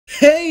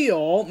Hey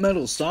y'all,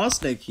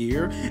 MetalSaucenic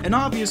here, and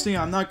obviously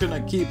I'm not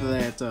gonna keep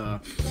that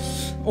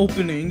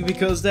opening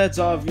because that's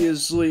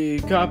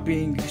obviously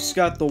copying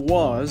Scott the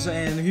Woz,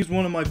 and he's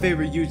one of my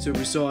favorite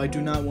YouTubers, so I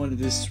do not want to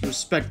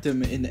disrespect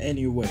him in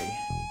any way.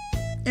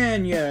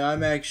 And yeah,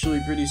 I'm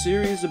actually pretty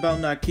serious about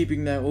not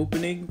keeping that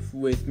opening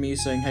with me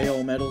saying, hey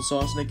y'all,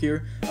 MetalSaucenic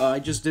here. I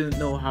just didn't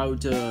know how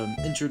to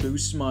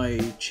introduce my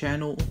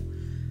channel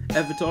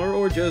avatar,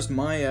 or just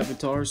my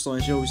avatar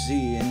slash OC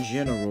in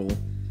general,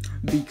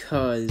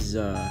 because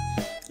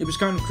it was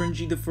kind of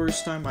cringy the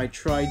first time I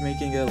tried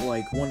making it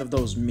like one of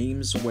those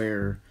memes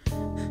where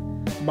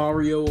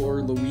Mario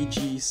or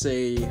Luigi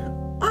say,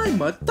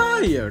 I'm a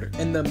tire,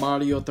 and then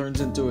Mario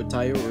turns into a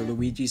tire, or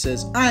Luigi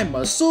says, I'm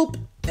a soup,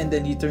 and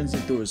then he turns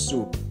into a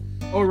soup.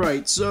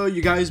 Alright, so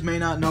you guys may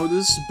not know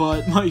this,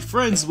 but my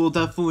friends will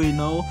definitely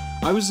know.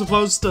 I was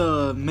supposed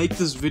to make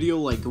this video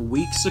like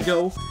weeks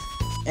ago,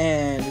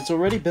 and it's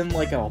already been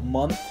like a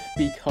month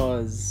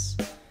because,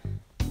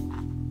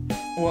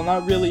 well,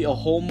 not really a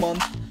whole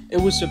month. It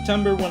was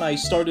September when I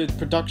started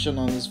production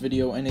on this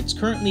video, and it's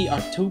currently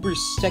October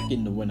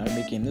 2nd when I'm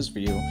making this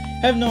video.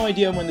 I have no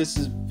idea when this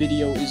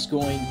video is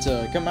going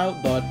to come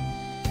out, but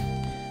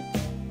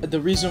the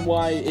reason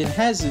why it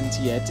hasn't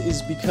yet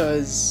is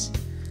because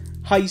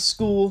high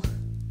school,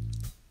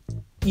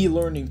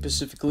 e-learning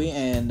specifically,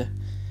 and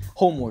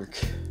homework.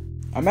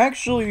 I'm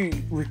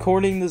actually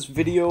recording this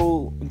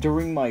video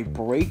during my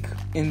break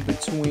in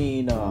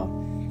between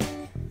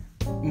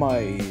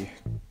my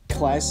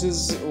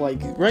classes. Like,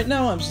 right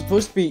now I'm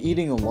supposed to be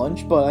eating a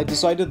lunch, but I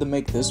decided to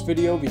make this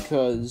video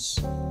because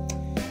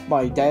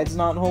my dad's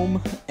not home,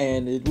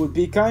 and it would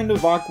be kind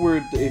of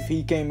awkward if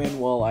he came in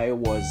while I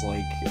was,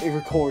 like,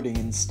 recording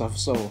and stuff,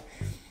 so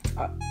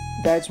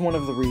that's one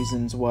of the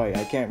reasons why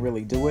I can't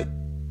really do it.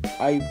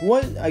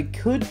 I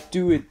could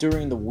do it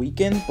during the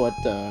weekend, but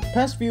the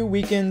past few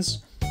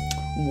weekends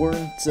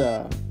weren't,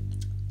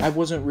 I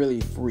wasn't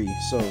really free,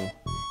 so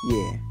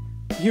yeah.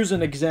 Here's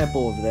an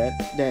example of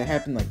that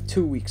happened like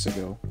 2 weeks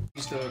ago.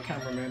 He's the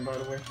cameraman, by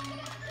the way.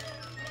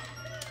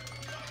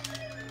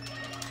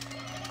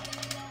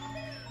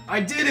 I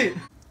did it!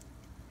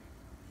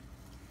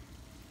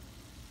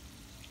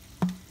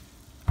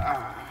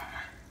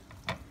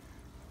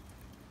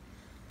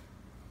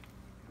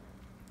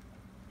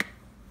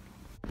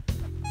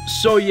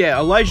 So yeah,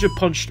 Elijah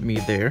punched me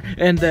there,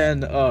 and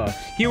then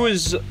he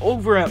was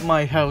over at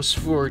my house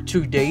for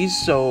 2 days,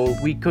 so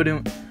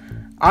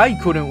I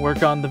couldn't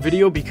work on the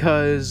video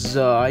because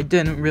I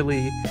didn't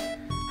really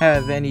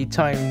have any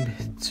time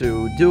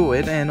to do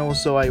it, and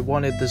also I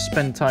wanted to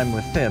spend time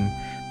with him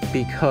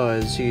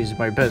because he's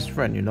my best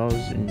friend, you know,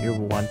 and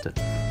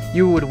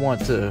you would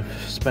want to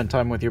spend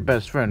time with your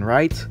best friend,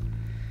 right?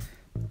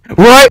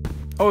 What?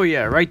 Oh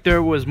yeah, right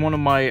there was one of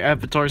my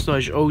avatar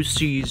slash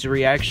OC's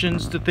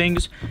reactions to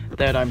things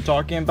that I'm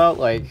talking about.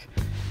 Like,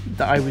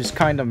 I was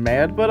kind of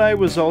mad, but I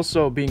was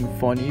also being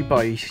funny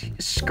by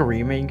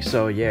screaming,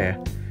 so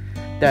yeah.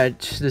 That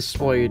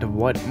displayed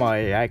what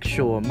my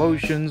actual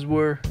emotions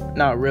were.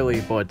 Not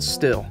really, but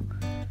still.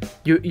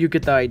 You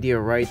get the idea,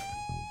 right?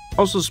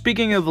 Also,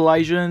 speaking of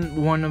Elijah,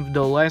 in one of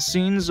the last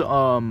scenes,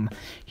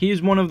 he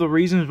is one of the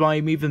reasons why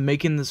I'm even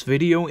making this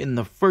video in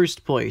the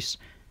first place.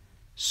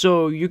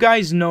 So, you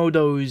guys know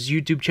those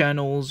YouTube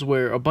channels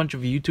where a bunch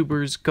of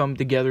YouTubers come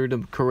together to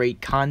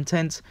create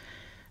content?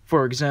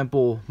 For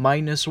example,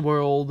 Minus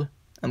World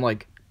and,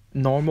 like,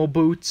 Normal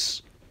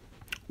Boots?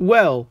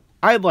 Well,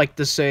 I'd like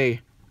to say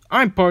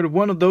I'm part of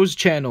one of those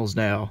channels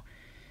now.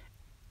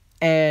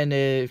 And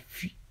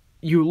if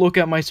you look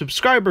at my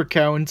subscriber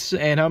counts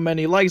and how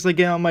many likes I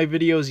get on my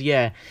videos,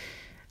 yeah,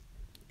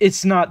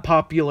 it's not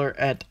popular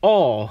at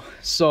all.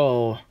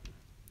 So,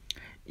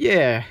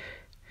 yeah,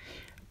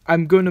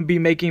 I'm going to be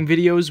making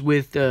videos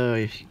with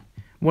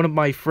one of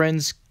my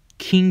friends,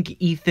 King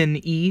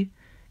Ethan E,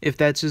 if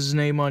that's his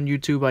name on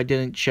YouTube. I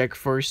didn't check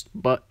first.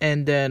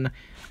 And then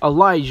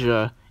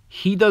Elijah,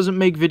 he doesn't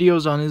make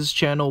videos on his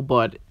channel,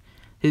 but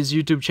his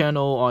YouTube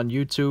channel on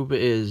YouTube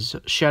is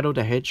Shadow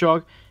the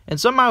Hedgehog, and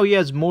somehow he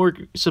has more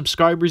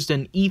subscribers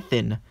than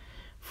Ethan,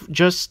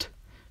 just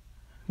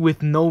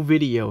with no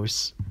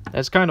videos.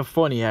 That's kind of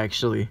funny,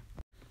 actually.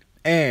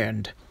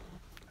 And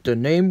the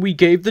name we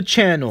gave the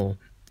channel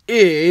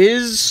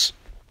is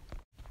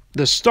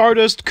the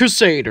Stardust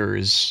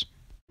Crusaders.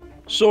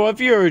 So if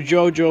you're a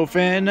JoJo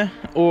fan,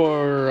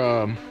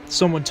 or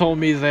someone told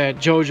me that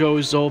JoJo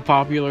is so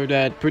popular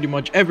that pretty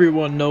much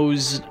everyone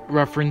knows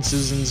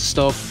references and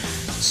stuff,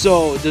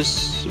 so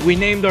we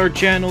named our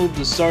channel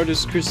the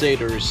Stardust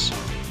Crusaders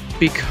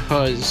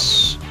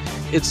because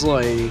it's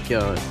like,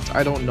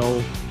 I don't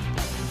know,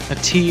 a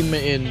team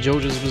in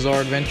JoJo's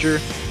Bizarre Adventure.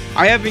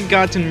 I haven't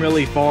gotten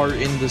really far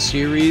in the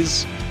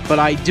series, but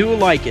I do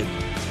like it.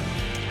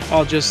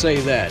 I'll just say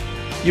that.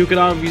 You can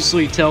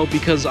obviously tell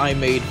because I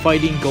made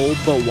Fighting Gold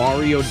but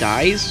Wario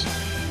dies.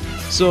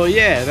 So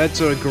yeah, that's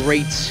a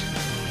great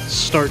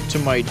start to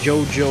my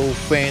JoJo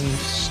fan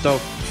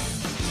stuff.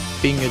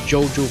 Being a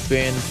JoJo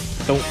fan.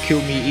 Don't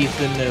kill me,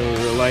 Ethan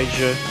or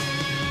Elijah.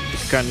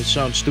 It kind of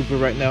sounds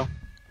stupid right now.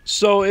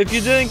 So if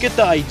you didn't get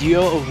the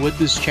idea of what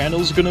this channel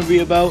is gonna be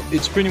about,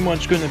 it's pretty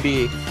much gonna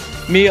be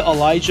me,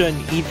 Elijah,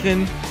 and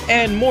Ethan,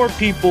 and more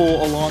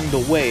people along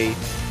the way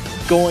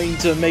going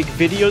to make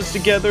videos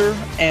together.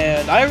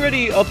 And I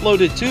already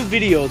uploaded 2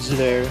 videos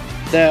there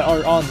that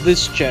are on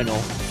this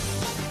channel.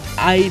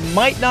 I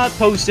might not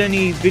post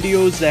any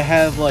videos that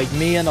have like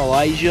me and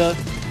Elijah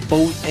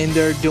both in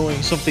there doing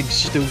something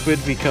stupid,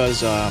 because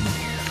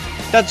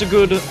that's a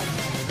good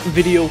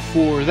video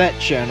for that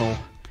channel.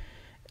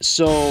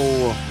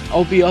 So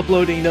I'll be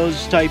uploading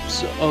those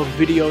types of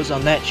videos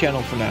on that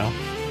channel for now.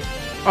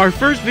 Our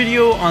first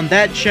video on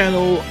that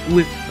channel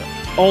with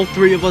all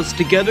 3 of us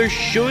together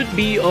should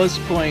be us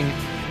playing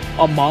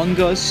Among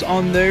Us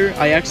on there.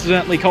 I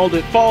accidentally called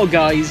it Fall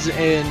Guys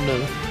in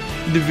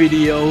the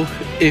video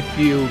if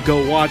you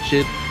go watch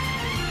it.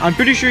 I'm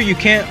pretty sure you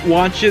can't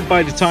watch it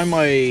by the time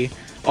I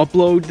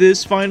upload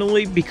this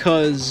finally,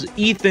 because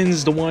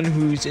Ethan's the one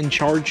who's in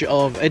charge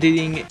of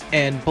editing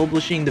and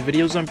publishing the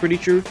videos, I'm pretty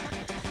sure.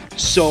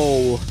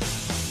 So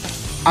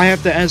I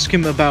have to ask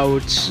him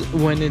about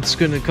when it's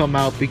gonna come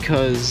out,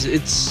 because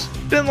it's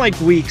been like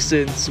weeks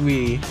since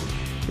we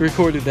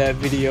recorded that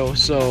video.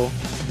 So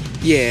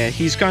yeah,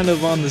 he's kind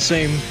of on the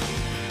same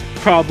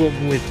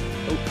problem with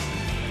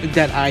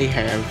that I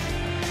have.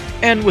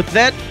 And with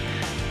that,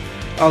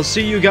 I'll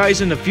see you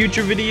guys in a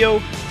future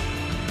video.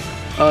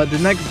 The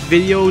next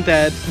video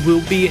that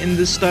will be in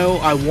this style,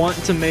 I want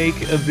to make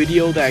a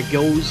video that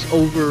goes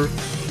over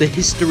the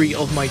history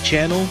of my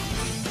channel.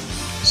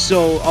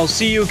 So I'll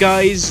see you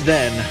guys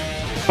then.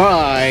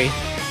 Bye.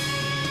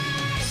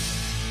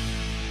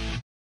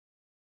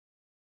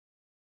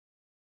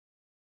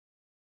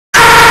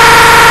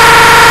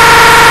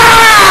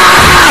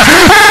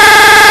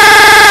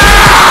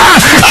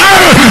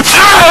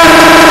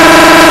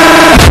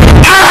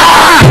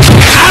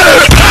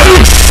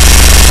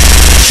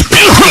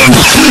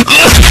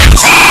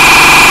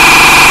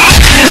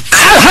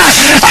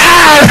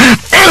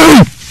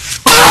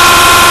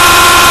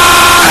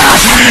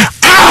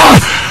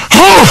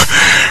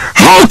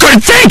 Who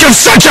could think of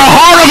such a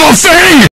horrible thing?